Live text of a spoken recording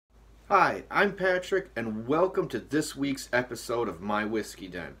Hi, I'm Patrick, and welcome to this week's episode of My Whiskey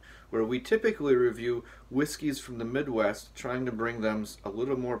Den, where we typically review whiskeys from the Midwest, trying to bring them a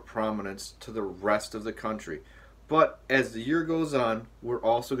little more prominence to the rest of the country. But as the year goes on, we're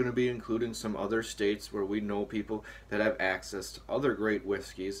also going to be including some other states where we know people that have access to other great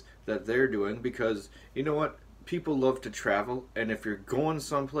whiskeys that they're doing because, you know what? People love to travel, and if you're going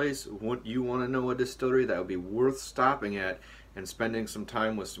someplace, you want to know a distillery that would be worth stopping at and spending some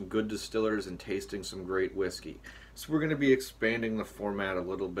time with some good distillers and tasting some great whiskey. So we're going to be expanding the format a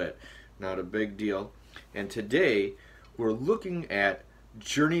little bit. Not a big deal. And today we're looking at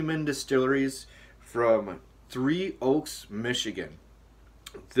Journeyman Distilleries from Three Oaks, Michigan.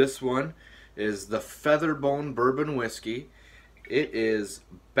 This one is the Featherbone Bourbon Whiskey. It is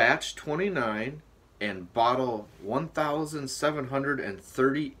batch 29 and bottle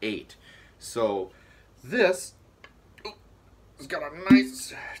 1738. So this, it's got a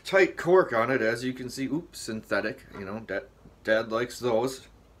nice tight cork on it, as you can see. Oops, synthetic. You know, Dad likes those.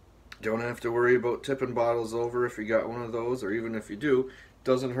 Don't have to worry about tipping bottles over if you got one of those, or even if you do,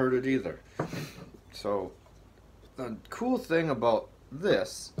 doesn't hurt it either. So the cool thing about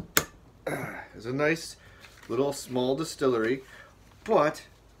this is a nice little small distillery, but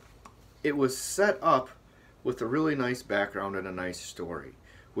it was set up with a really nice background and a nice story,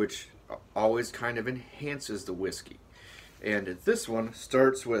 which always kind of enhances the whiskey. And this one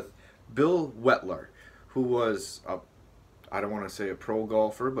starts with Bill Wetler, who was I don't want to say a pro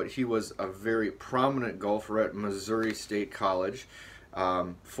golfer, but he was a very prominent golfer at Missouri State College,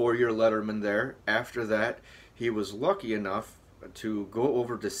 4-year letterman there. After that, he was lucky enough to go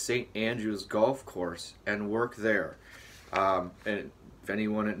over to St. Andrews Golf Course and work there. And if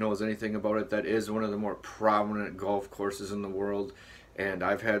anyone knows anything about it, that is one of the more prominent golf courses in the world. And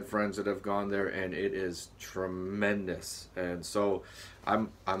I've had friends that have gone there, and it is tremendous. And so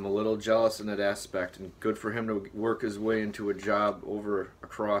I'm a little jealous in that aspect, and good for him to work his way into a job over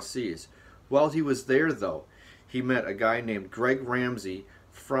across seas. While he was there, though, he met a guy named Greg Ramsey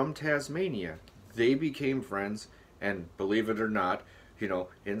from Tasmania. They became friends, and believe it or not, you know,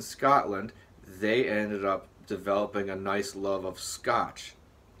 in Scotland, they ended up developing a nice love of Scotch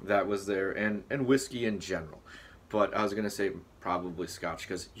that was there, and whiskey in general. But I was going to say probably Scotch,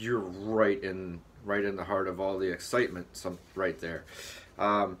 because you're right in the heart of all the excitement, right there.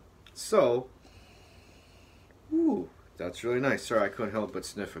 Ooh, that's really nice. Sorry, I couldn't help but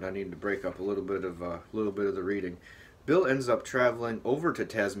sniff it. I need to break up a little bit of the reading. Bill ends up traveling over to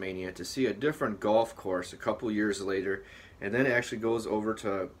Tasmania to see a different golf course a couple years later, and then actually goes over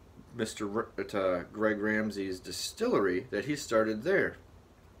to to Greg Ramsey's distillery that he started there.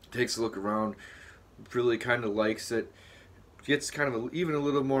 Takes a look around, really kind of likes it, gets kind of even a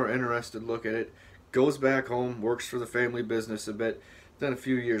little more interested look at it, goes back home, works for the family business a bit. Then a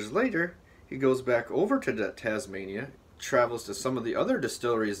few years later, he goes back over to Tasmania, travels to some of the other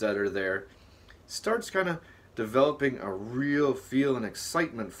distilleries that are there, starts kind of developing a real feel and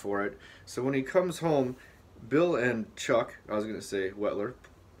excitement for it. So when he comes home, Bill and Chuck, I was going to say Wetler,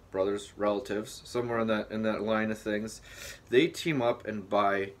 brothers, relatives, somewhere in that line of things, they team up and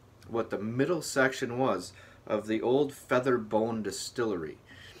buy what the middle section was of the old Featherbone Distillery.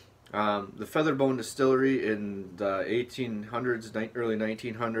 The Featherbone Distillery in the 1800s, early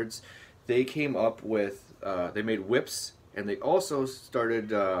 1900s, they came up with, they made whips, and they also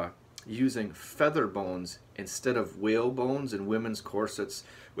started using feather bones instead of whale bones in women's corsets,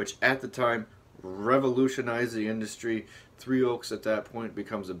 which at the time revolutionized the industry. Three Oaks at that point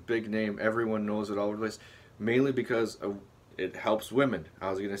becomes a big name. Everyone knows it all over the place, mainly because it helps women.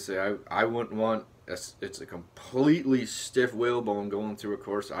 I was going to say, I wouldn't want, it's a completely stiff whalebone going through a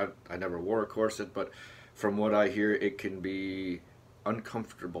corset. I never wore a corset, but from what I hear, it can be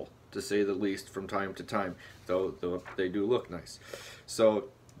uncomfortable, to say the least, from time to time, though they do look nice. So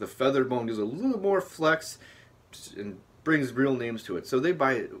the Featherbone gives a little more flex and brings real names to it. So they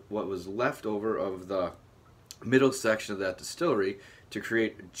buy what was left over of the middle section of that distillery to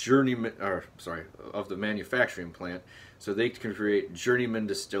create of the manufacturing plant, so they can create Journeyman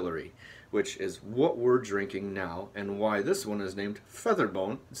Distillery, which is what we're drinking now, and why this one is named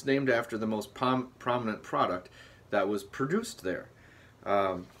Featherbone. It's named after the most prominent product that was produced there.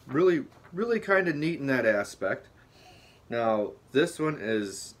 Really kind of neat in that aspect. Now, this one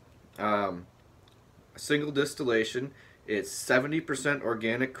is a single distillation. It's 70%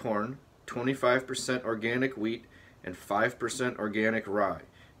 organic corn, 25% organic wheat, and 5% organic rye.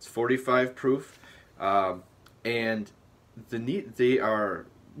 It's 45 proof, and they are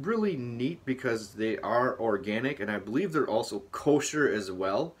really neat because they are organic, and I believe they're also kosher as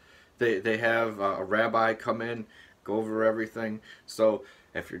well. They have a rabbi come in, go over everything. So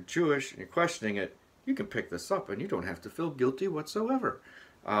If you're Jewish and you're questioning it, you can pick this up and you don't have to feel guilty whatsoever.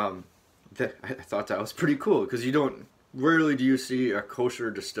 I thought that was pretty cool because you don't rarely do you see a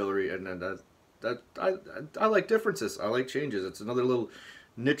kosher distillery, and I like differences. I like changes. It's another little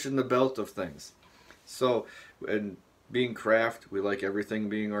niche in the belt of things. So, and being craft, we like everything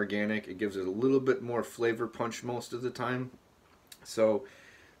being organic. It gives it a little bit more flavor punch most of the time. So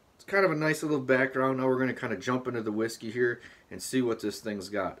it's kind of a nice little background. Now we're going to kind of jump into the whiskey here and see what this thing's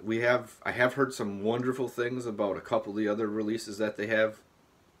got. I have heard some wonderful things about a couple of the other releases that they have.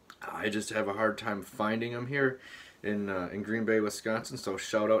 I just have a hard time finding them here in Green Bay, Wisconsin. So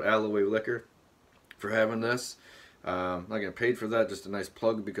shout out Alloway Liquor for having this. Not getting paid for that, just a nice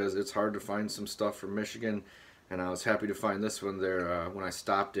plug because it's hard to find some stuff from Michigan, and I was happy to find this one there when I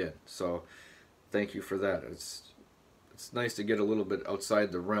stopped in. So thank you for that. It's nice to get a little bit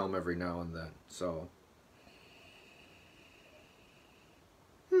outside the realm every now and then. So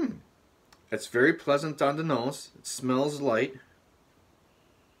it's very pleasant on the nose. It smells light.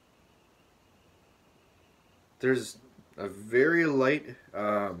 There's a very light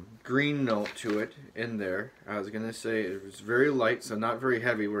green note to it in there. I was going to say it's very light, so not very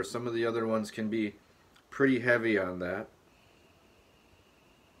heavy, where some of the other ones can be pretty heavy on that.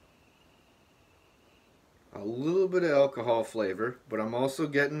 A little bit of alcohol flavor, but I'm also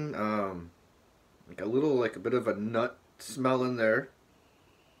getting like a bit of a nut smell in there.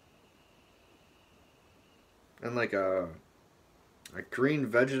 And like a green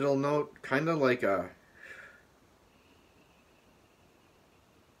vegetal note, kind of like a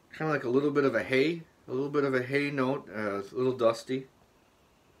little bit of a hay note, a little dusty.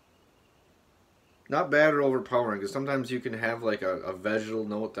 Not bad or overpowering, because sometimes you can have like a vegetal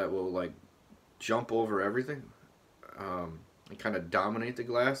note that will like jump over everything, and kind of dominate the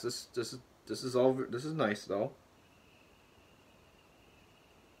glass. This is nice though.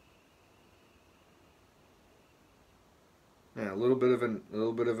 Yeah, a little bit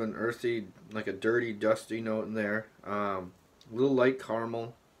of an earthy, like a dirty, dusty note in there. A little light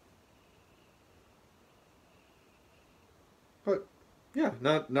caramel. But yeah,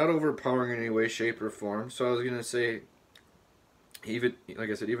 not overpowering in any way, shape, or form. So I was gonna say, even like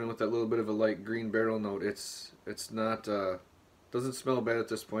I said, even with that little bit of a light green barrel note, it's not doesn't smell bad at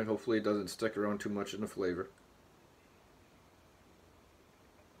this point. Hopefully, it doesn't stick around too much in the flavor.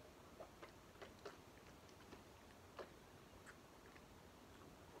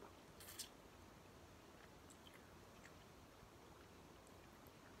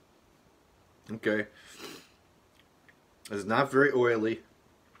 Okay, it's not very oily.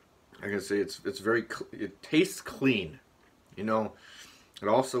 I can say it tastes clean. You know, it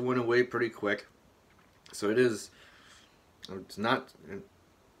also went away pretty quick. So it's not.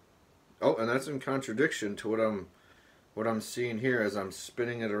 Oh, and that's in contradiction to what I'm seeing here as I'm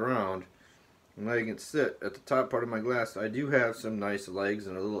spinning it around and letting it sit at the top part of my glass. I do have some nice legs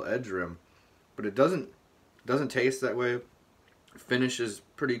and a little edge rim, but it doesn't taste that way. Finishes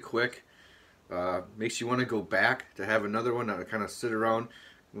pretty quick. Makes you want to go back to have another one, to kind of sit around.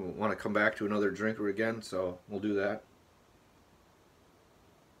 Want to come back to another drink again, so we'll do that.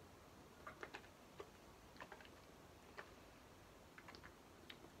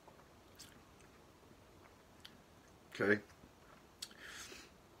 Okay.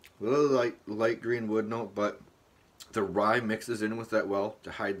 A little light green wood note, but the rye mixes in with that well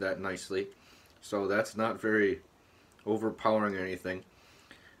to hide that nicely. So that's not very overpowering or anything.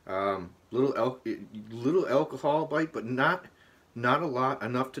 Little alcohol bite, but not a lot,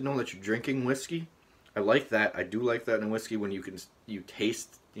 enough to know that you're drinking whiskey. I like that. I do like that in whiskey when you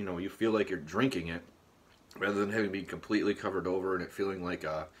taste, you feel like you're drinking it, rather than having to be completely covered over and it feeling like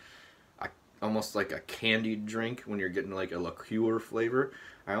almost like a candied drink when you're getting like a liqueur flavor.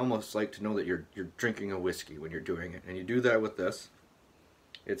 I almost like to know that you're drinking a whiskey when you're doing it, and you do that with this.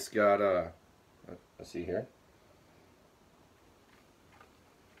 It's got let's see here.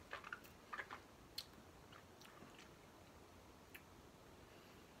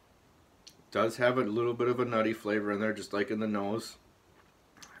 Does have a little bit of a nutty flavor in there, just like in the nose.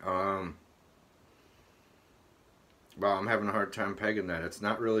 Wow, I'm having a hard time pegging that. It's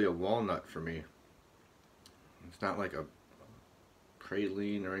not really a walnut for me. It's not like a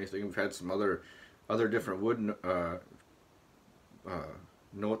praline or anything. We've had some other different wood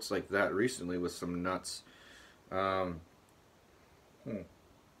notes like that recently with some nuts. I'm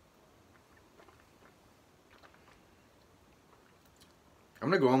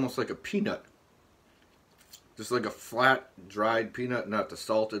gonna go almost like a peanut. Just like a flat, dried peanut, not the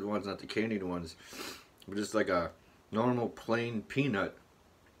salted ones, not the candied ones, but just like a normal plain peanut.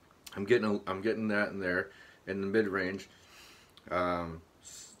 I'm getting that in there in the mid range.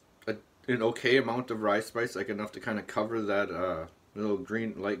 an okay amount of rye spice, like enough to kind of cover that little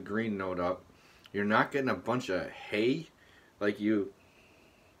green, light green note up. You're not getting a bunch of hay like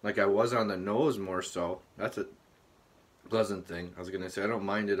I was on the nose more so. That's a pleasant thing. I was gonna say I don't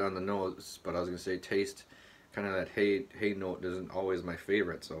mind it on the nose, but I was gonna say taste, kind of that hay note isn't always my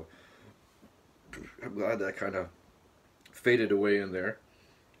favorite. So I'm glad that kind of faded away in there.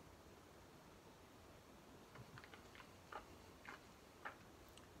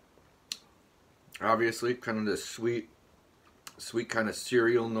 Obviously, kind of the sweet kind of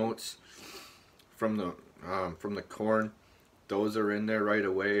cereal notes from the corn. Those are in there right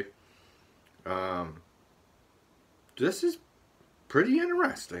away. This is pretty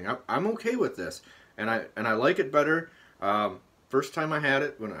interesting. I'm okay with this, and I like it better. First time I had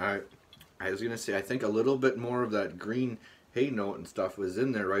it, when I was gonna say I think a little bit more of that green hay note and stuff was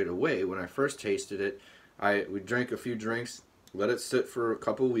in there right away when I first tasted it. We drank a few drinks, let it sit for a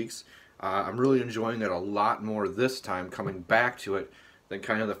couple weeks. I'm really enjoying it a lot more this time, coming back to it, than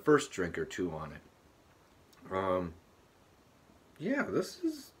kind of the first drink or two on it. Yeah, this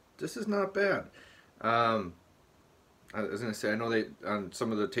is not bad. I was gonna say, I know they on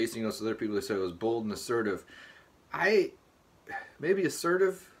some of the tasting notes, other people, they said it was bold and assertive. Maybe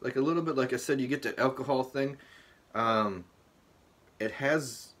assertive, like a little bit. Like I said, you get the alcohol thing. It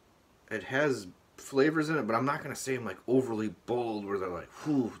has flavors in it, but I'm not gonna say I'm like overly bold, where they're like,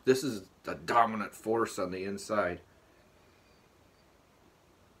 "Whew, this is a dominant force on the inside."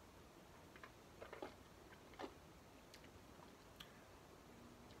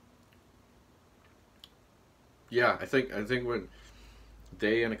 Yeah, I think when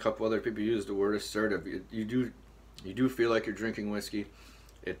they and a couple other people use the word assertive, you do feel like you're drinking whiskey.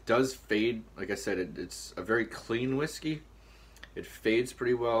 It does fade. Like I said, it's a very clean whiskey. It fades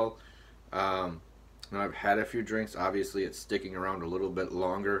pretty well. Now I've had a few drinks. Obviously, it's sticking around a little bit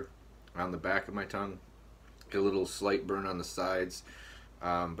longer on the back of my tongue. Get a little slight burn on the sides.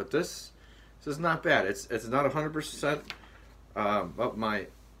 But this is not bad. It's not 100% up my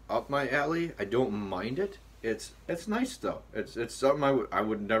alley. I don't mind it. It's nice though. It's something I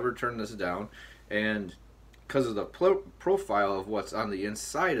would never turn this down, and because of the profile of what's on the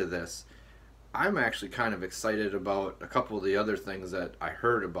inside of this, I'm actually kind of excited about a couple of the other things that I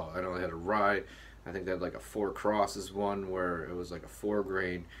heard about. I know they had a rye. I think they had like a Four Crosses one where it was like a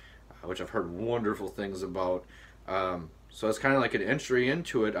 4-grain, which I've heard wonderful things about. So it's kind of like an entry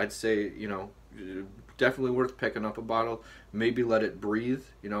into it. I'd say, definitely worth picking up a bottle. Maybe let it breathe.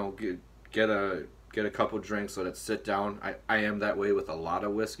 Get a couple drinks, let it sit down. I am that way with a lot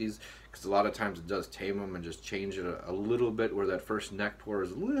of whiskeys, because a lot of times it does tame them and just change it a little bit, where that first neck pour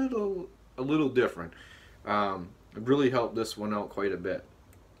is a little different. It really helped this one out quite a bit.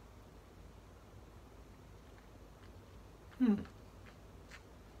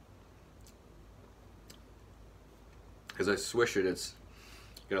 As I swish it, it's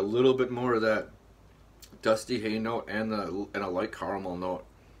got a little bit more of that dusty hay note and a light caramel note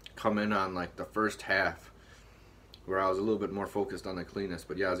come in on like the first half, where I was a little bit more focused on the cleanness.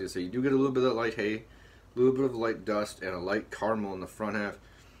 But yeah, as you say, you do get a little bit of light hay, a little bit of light dust, and a light caramel in the front half.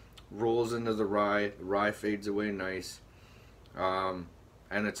 Rolls into the rye fades away nice, and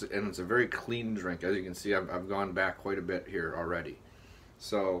it's a very clean drink. As you can see, I've gone back quite a bit here already.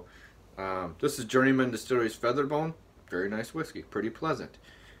 So this is Journeyman Distillery's Featherbone. Very nice whiskey, pretty pleasant.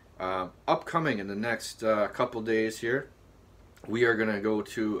 Upcoming in the next couple days here, we are going to go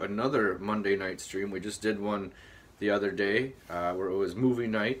to another Monday night stream. We just did one the other day where it was movie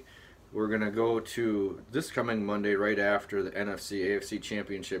night. We're going to go to this coming Monday right after the NFC AFC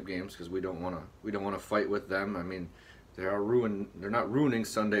championship games, because we don't want to fight with them. I mean, they're not ruining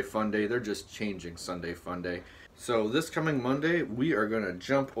Sunday Funday, they're just changing Sunday Funday. So this coming Monday, we are going to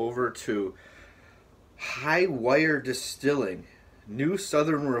jump over to High Wire Distilling, New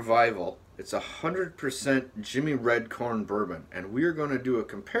Southern Revival. It's 100% Jimmy Red Corn Bourbon, and we are going to do a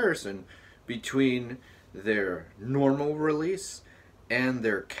comparison between their normal release and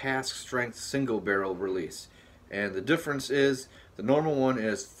their cask strength single barrel release. And the difference is the normal one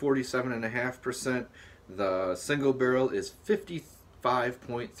is 47.5%, the single barrel is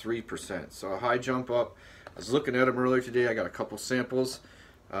 55.3%. So a high jump up. I was looking at them earlier today. I got a couple samples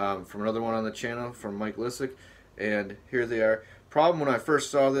from another one on the channel from Mike Lissick, and here they are. Problem when I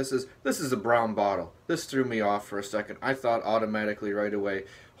first saw this is a brown bottle. This threw me off for a second. I thought automatically right away,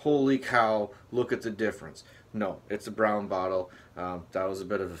 holy cow, look at the difference. No, it's a brown bottle. That was a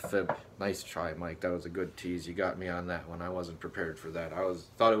bit of a fib. Nice try, Mike. That was a good tease. You got me on that one. I wasn't prepared for that.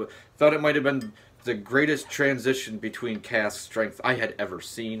 Thought it might have been the greatest transition between cask strength I had ever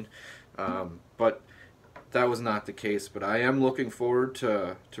seen. But that was not the case, but I am looking forward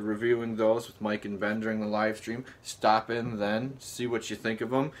to reviewing those with Mike and Ben during the live stream. Stop in then, see what you think of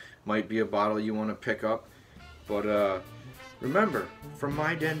them. Might be a bottle you want to pick up. But remember, from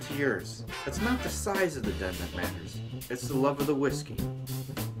my den to yours, it's not the size of the den that matters. It's the love of the whiskey.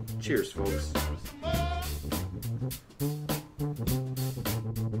 Cheers, folks.